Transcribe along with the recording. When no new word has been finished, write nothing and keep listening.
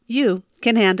You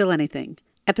Can Handle Anything,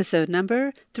 episode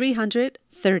number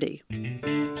 330.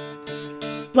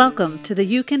 Welcome to the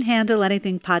You Can Handle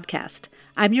Anything podcast.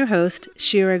 I'm your host,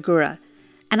 Shira Gura,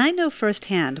 and I know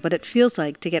firsthand what it feels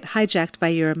like to get hijacked by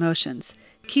your emotions,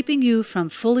 keeping you from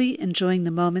fully enjoying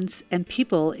the moments and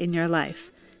people in your life.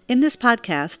 In this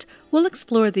podcast, we'll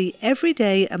explore the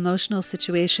everyday emotional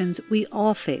situations we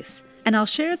all face, and I'll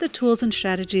share the tools and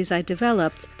strategies I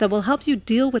developed that will help you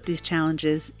deal with these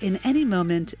challenges in any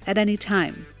moment at any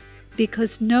time.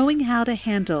 Because knowing how to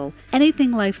handle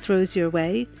anything life throws your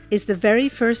way is the very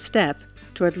first step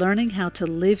toward learning how to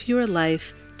live your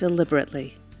life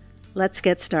deliberately. Let's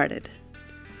get started.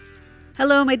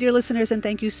 Hello, my dear listeners, and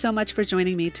thank you so much for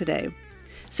joining me today.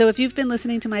 So if you've been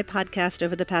listening to my podcast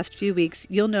over the past few weeks,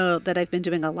 you'll know that I've been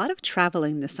doing a lot of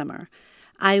traveling this summer.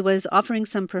 I was offering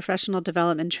some professional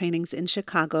development trainings in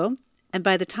Chicago, and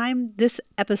by the time this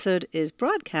episode is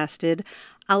broadcasted,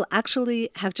 I'll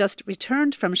actually have just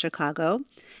returned from Chicago,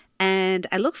 and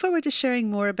I look forward to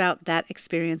sharing more about that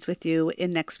experience with you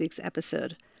in next week's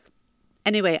episode.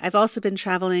 Anyway, I've also been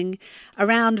traveling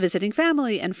around visiting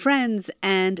family and friends,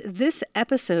 and this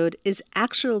episode is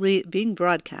actually being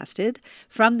broadcasted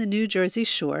from the New Jersey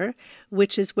Shore,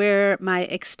 which is where my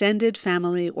extended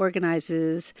family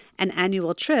organizes an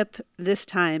annual trip this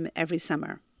time every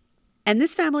summer. And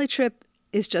this family trip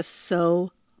is just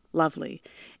so lovely.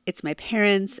 It's my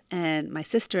parents and my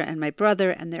sister and my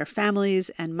brother and their families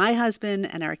and my husband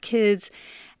and our kids.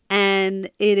 And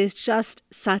it is just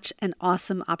such an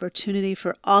awesome opportunity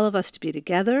for all of us to be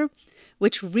together,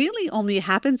 which really only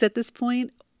happens at this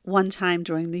point one time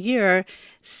during the year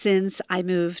since I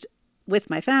moved with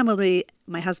my family,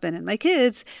 my husband and my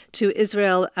kids, to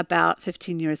Israel about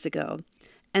 15 years ago.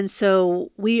 And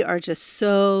so we are just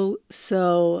so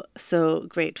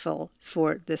grateful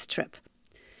for this trip.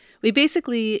 We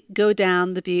basically go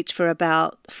down the beach for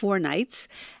about 4 nights.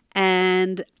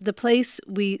 And the place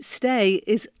we stay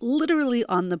is literally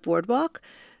on the boardwalk.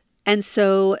 And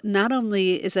so not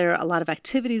only is there a lot of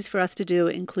activities for us to do,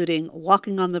 including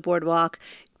walking on the boardwalk,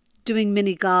 doing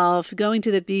mini golf, going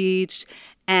to the beach,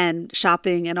 and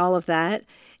shopping and all of that,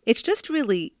 it's just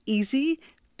really easy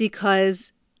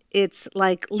because it's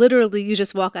like literally you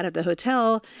just walk out of the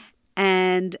hotel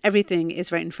and everything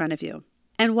is right in front of you.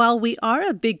 And while we are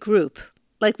a big group,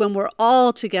 like when we're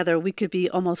all together, we could be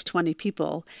almost 20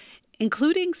 people,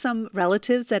 including some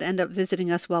relatives that end up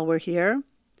visiting us while we're here.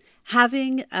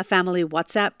 Having a family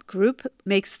WhatsApp group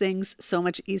makes things so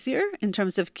much easier in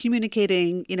terms of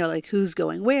communicating, like who's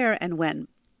going where and when.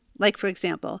 Like, for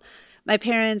example, my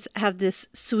parents have this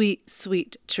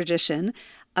sweet tradition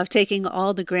of taking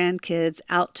all the grandkids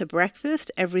out to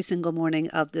breakfast every single morning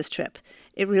of this trip.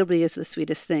 It really is the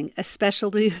sweetest thing,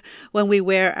 especially when we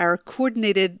wear our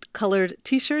coordinated colored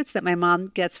t-shirts that my mom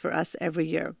gets for us every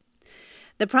year.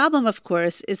 The problem, of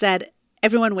course, is that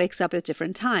everyone wakes up at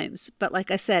different times. But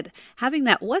like I said, having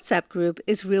that WhatsApp group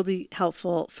is really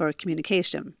helpful for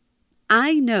communication.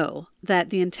 I know that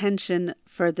the intention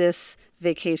for this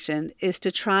vacation is to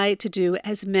try to do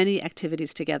as many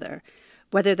activities together,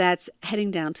 whether that's heading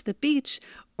down to the beach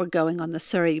or going on the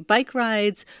Surrey bike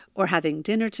rides or having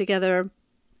dinner together.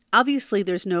 Obviously,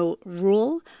 there's no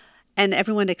rule, and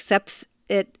everyone accepts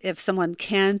it if someone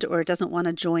can't or doesn't want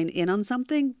to join in on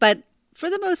something. But for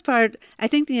the most part, I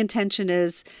think the intention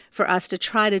is for us to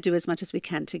try to do as much as we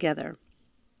can together.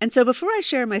 And so before I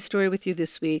share my story with you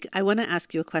this week, I want to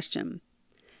ask you a question.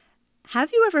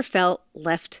 Have you ever felt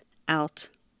left out?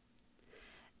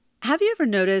 Have you ever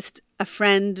noticed a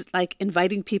friend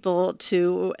inviting people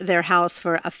to their house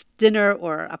for a dinner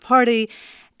or a party,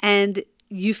 and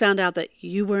you found out that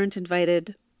you weren't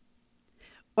invited?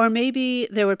 Or maybe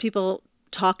there were people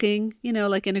talking, in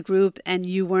a group, and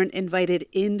you weren't invited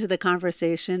into the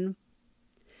conversation.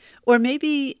 Or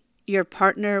maybe your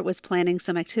partner was planning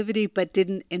some activity but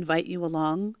didn't invite you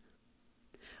along.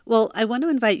 Well, I want to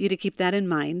invite you to keep that in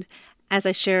mind as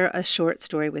I share a short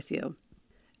story with you.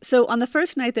 So on the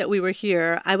first night that we were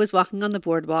here, I was walking on the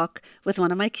boardwalk with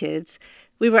one of my kids.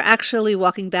 We were actually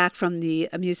walking back from the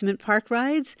amusement park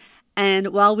rides, and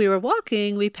while we were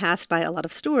walking, we passed by a lot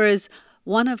of stores,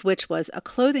 one of which was a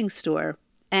clothing store.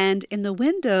 And in the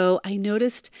window, I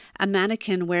noticed a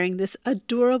mannequin wearing this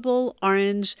adorable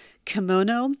orange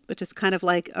kimono, which is kind of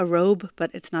like a robe, but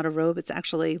it's not a robe. It's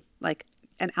actually like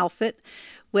an outfit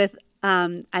with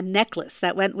a necklace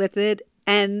that went with it.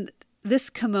 And this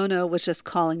kimono was just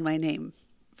calling my name.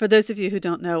 For those of you who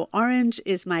don't know, orange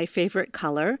is my favorite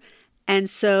color. And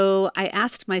so I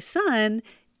asked my son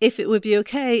if it would be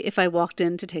okay if I walked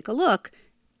in to take a look.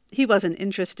 He wasn't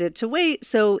interested to wait,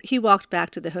 so he walked back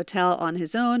to the hotel on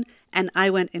his own, and I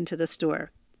went into the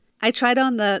store. I tried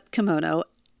on the kimono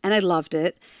and I loved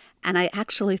it. And I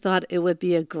actually thought it would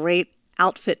be a great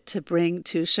outfit to bring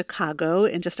to Chicago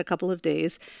in just a couple of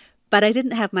days. But I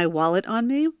didn't have my wallet on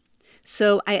me.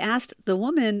 So I asked the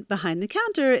woman behind the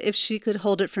counter if she could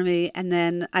hold it for me and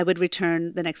then I would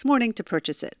return the next morning to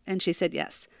purchase it. And she said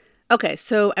yes. Okay,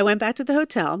 so I went back to the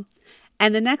hotel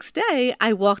and the next day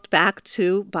I walked back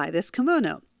to buy this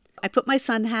kimono. I put my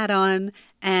sun hat on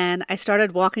and I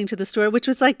started walking to the store, which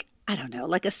was like a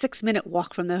 6-minute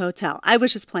walk from the hotel. I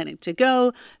was just planning to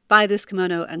go buy this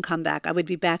kimono and come back. I would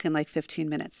be back in like 15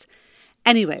 minutes.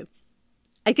 Anyway,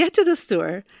 I get to the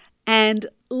store and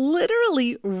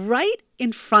literally right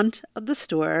in front of the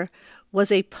store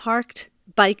was a parked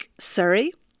bike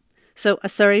surrey. So a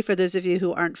surrey, for those of you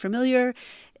who aren't familiar,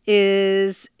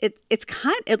 it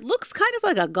looks kind of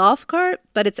like a golf cart,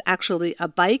 but it's actually a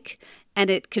bike. And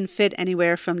it can fit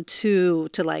anywhere from 2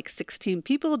 to like 16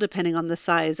 people, depending on the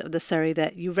size of the surrey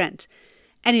that you rent.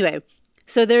 Anyway,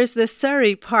 so there's this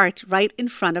surrey parked right in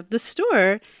front of the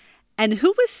store. And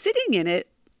who was sitting in it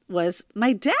was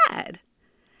my dad.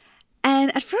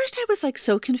 And at first I was like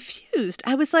so confused.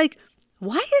 I was like,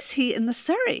 why is he in the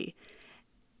surrey?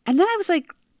 And then I was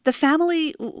like, the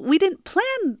family, we didn't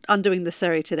plan on doing the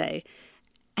surrey today.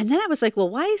 And then I was like, well,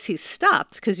 why is he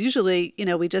stopped? Because usually,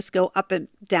 we just go up and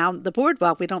down the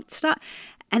boardwalk. We don't stop.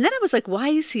 And then I was like, why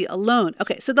is he alone?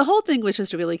 Okay, so the whole thing was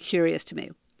just really curious to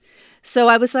me. So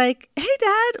I was like, hey,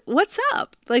 Dad, what's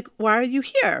up? Like, why are you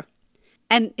here?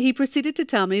 And he proceeded to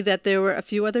tell me that there were a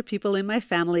few other people in my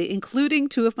family, including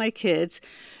 2 of my kids,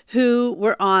 who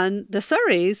were on the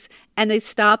surreys, and they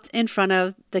stopped in front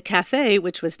of the cafe,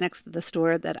 which was next to the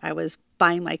store that I was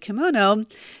buying my kimono,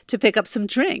 to pick up some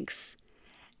drinks.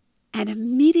 And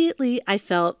immediately I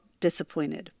felt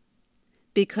disappointed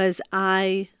because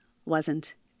I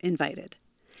wasn't invited.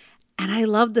 And I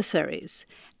love the surreys,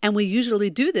 and we usually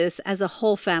do this as a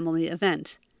whole family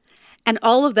event. And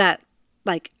all of that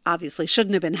obviously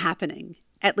shouldn't have been happening,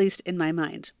 at least in my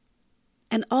mind.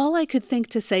 And all I could think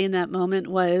to say in that moment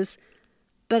was,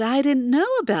 but I didn't know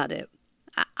about it.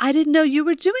 I didn't know you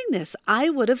were doing this. I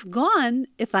would have gone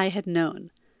if I had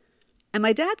known. And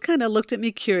my dad kind of looked at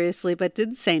me curiously, but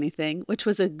didn't say anything, which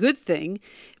was a good thing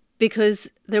because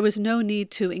there was no need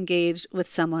to engage with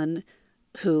someone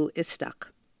who is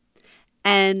stuck.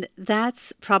 And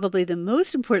that's probably the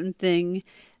most important thing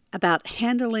about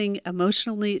handling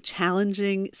emotionally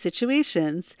challenging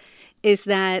situations is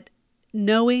that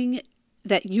knowing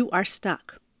that you are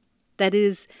stuck. That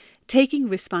is, taking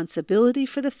responsibility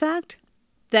for the fact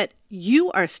that you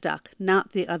are stuck,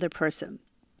 not the other person.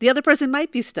 The other person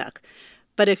might be stuck,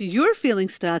 but if you're feeling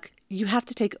stuck, you have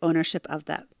to take ownership of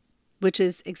that, which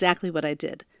is exactly what I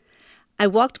did. I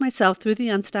walked myself through the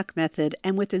unstuck method,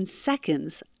 and within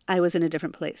seconds, I was in a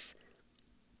different place.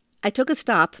 I took a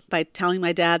stop by telling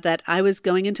my dad that I was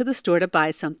going into the store to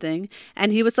buy something,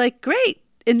 and he was like, great,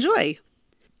 enjoy.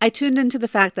 I tuned into the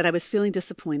fact that I was feeling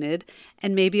disappointed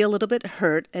and maybe a little bit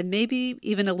hurt and maybe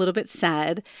even a little bit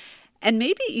sad and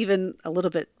maybe even a little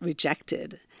bit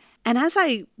rejected. And as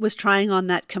I was trying on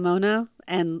that kimono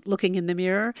and looking in the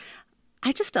mirror,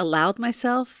 I just allowed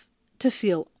myself to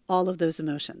feel all of those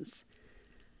emotions.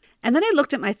 And then I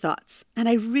looked at my thoughts and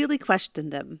I really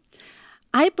questioned them.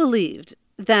 I believed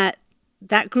that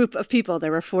group of people,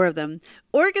 there were 4 of them,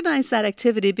 organized that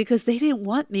activity because they didn't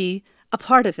want me a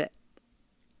part of it.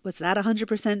 Was that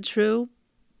 100% true?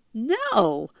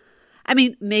 No. I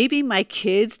mean, maybe my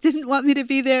kids didn't want me to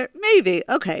be there. Maybe.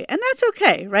 Okay. And that's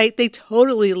okay, right? They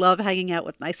totally love hanging out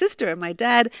with my sister and my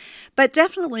dad. But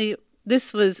definitely,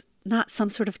 this was not some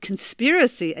sort of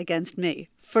conspiracy against me.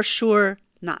 For sure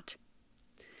not.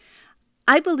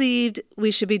 I believed we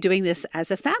should be doing this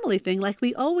as a family thing like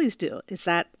we always do. Is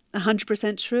that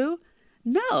 100% true?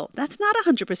 No, that's not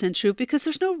 100% true because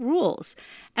there's no rules.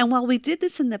 And while we did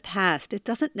this in the past, it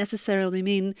doesn't necessarily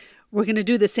mean we're going to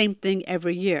do the same thing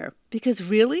every year. Because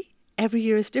really, every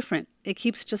year is different. It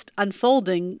keeps just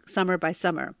unfolding summer by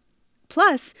summer.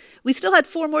 Plus, we still had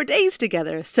 4 more days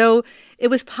together, so it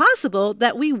was possible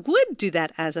that we would do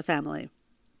that as a family.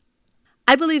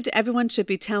 I believed everyone should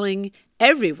be telling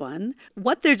everyone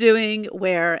what they're doing,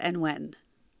 where, and when.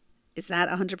 Is that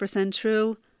 100%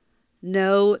 true?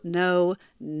 No, no,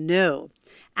 no.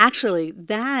 Actually,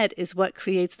 that is what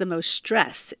creates the most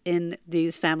stress in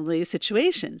these family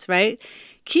situations, right?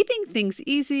 Keeping things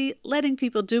easy, letting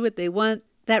people do what they want,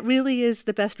 that really is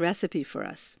the best recipe for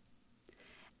us.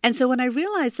 And so when I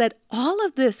realized that all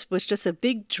of this was just a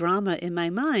big drama in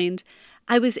my mind,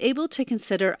 I was able to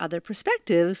consider other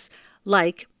perspectives,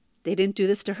 like they didn't do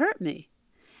this to hurt me.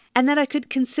 And that I could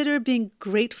consider being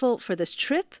grateful for this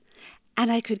trip,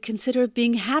 and I could consider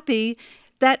being happy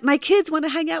that my kids want to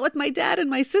hang out with my dad and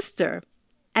my sister,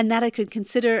 and that I could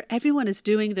consider everyone is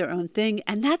doing their own thing,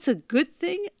 and that's a good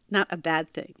thing, not a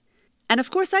bad thing. And of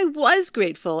course, I was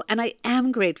grateful, and I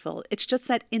am grateful. It's just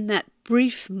that in that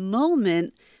brief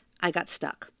moment, I got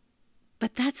stuck.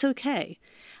 But that's okay.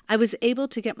 I was able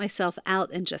to get myself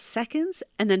out in just seconds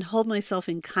and then hold myself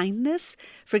in kindness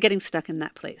for getting stuck in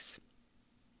that place.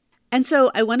 And so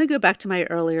I want to go back to my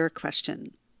earlier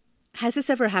question. Has this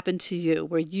ever happened to you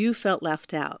where you felt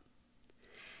left out?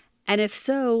 And if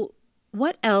so,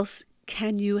 what else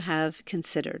can you have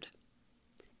considered?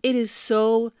 It is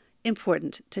so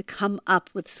important to come up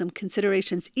with some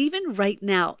considerations, even right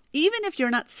now, even if you're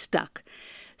not stuck,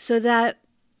 so that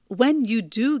when you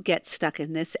do get stuck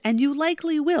in this, and you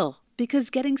likely will, because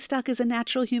getting stuck is a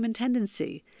natural human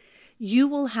tendency, you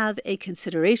will have a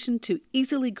consideration to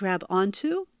easily grab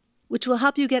onto, which will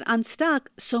help you get unstuck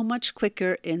so much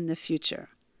quicker in the future.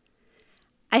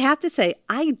 I have to say,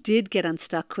 I did get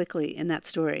unstuck quickly in that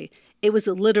story. It was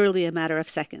literally a matter of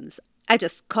seconds. I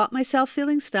just caught myself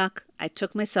feeling stuck. I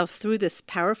took myself through this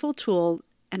powerful tool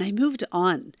and I moved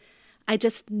on. I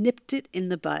just nipped it in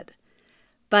the bud.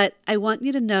 But I want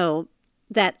you to know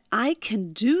that I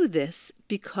can do this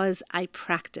because I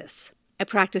practice. I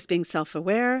practice being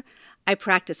self-aware. I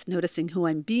practice noticing who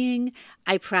I'm being.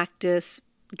 I practice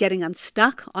getting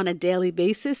unstuck on a daily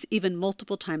basis, even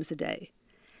multiple times a day.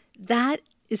 That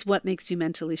is what makes you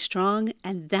mentally strong,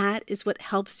 and that is what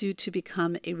helps you to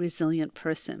become a resilient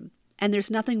person. And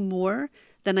there's nothing more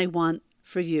than I want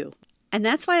for you. And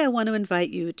that's why I want to invite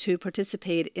you to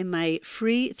participate in my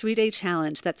free 3-day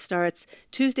challenge that starts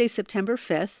Tuesday, September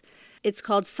 5th. It's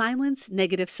called Silence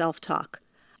Negative Self-Talk.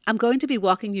 I'm going to be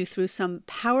walking you through some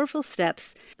powerful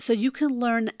steps so you can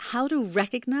learn how to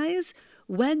recognize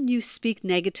when you speak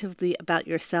negatively about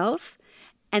yourself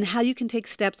and how you can take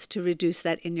steps to reduce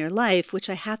that in your life, which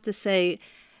I have to say,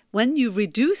 when you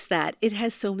reduce that, it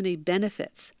has so many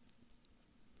benefits.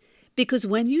 Because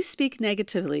when you speak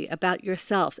negatively about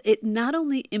yourself, it not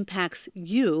only impacts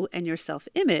you and your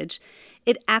self-image,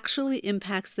 it actually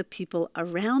impacts the people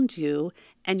around you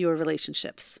and your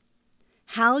relationships.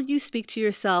 How you speak to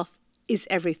yourself is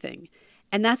everything,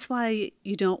 and that's why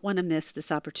you don't want to miss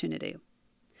this opportunity.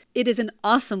 It is an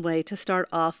awesome way to start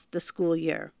off the school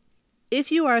year.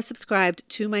 If you are subscribed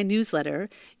to my newsletter,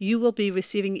 you will be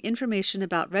receiving information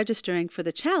about registering for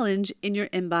the challenge in your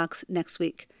inbox next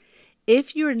week.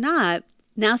 If you're not,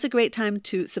 now's a great time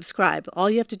to subscribe. All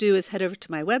you have to do is head over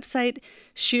to my website,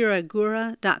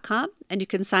 shiragura.com, and you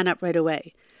can sign up right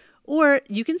away. Or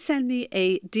you can send me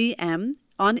a DM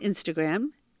on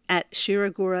Instagram at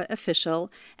shiraguraofficial,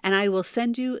 and I will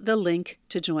send you the link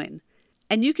to join.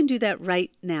 And you can do that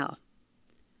right now.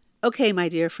 Okay, my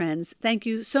dear friends, thank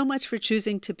you so much for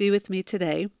choosing to be with me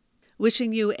today.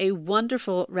 Wishing you a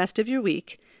wonderful rest of your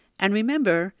week. And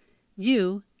remember,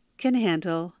 you can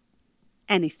handle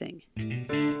anything.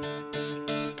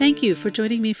 Thank you for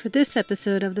joining me for this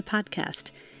episode of the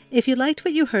podcast. If you liked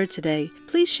what you heard today,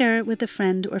 please share it with a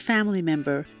friend or family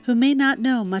member who may not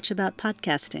know much about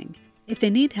podcasting. If they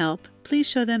need help, please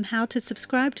show them how to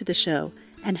subscribe to the show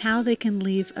and how they can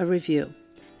leave a review.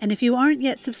 And if you aren't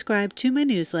yet subscribed to my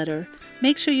newsletter,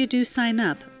 make sure you do sign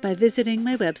up by visiting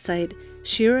my website,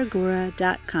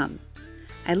 shiragura.com.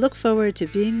 I look forward to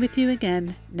being with you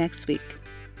again next week.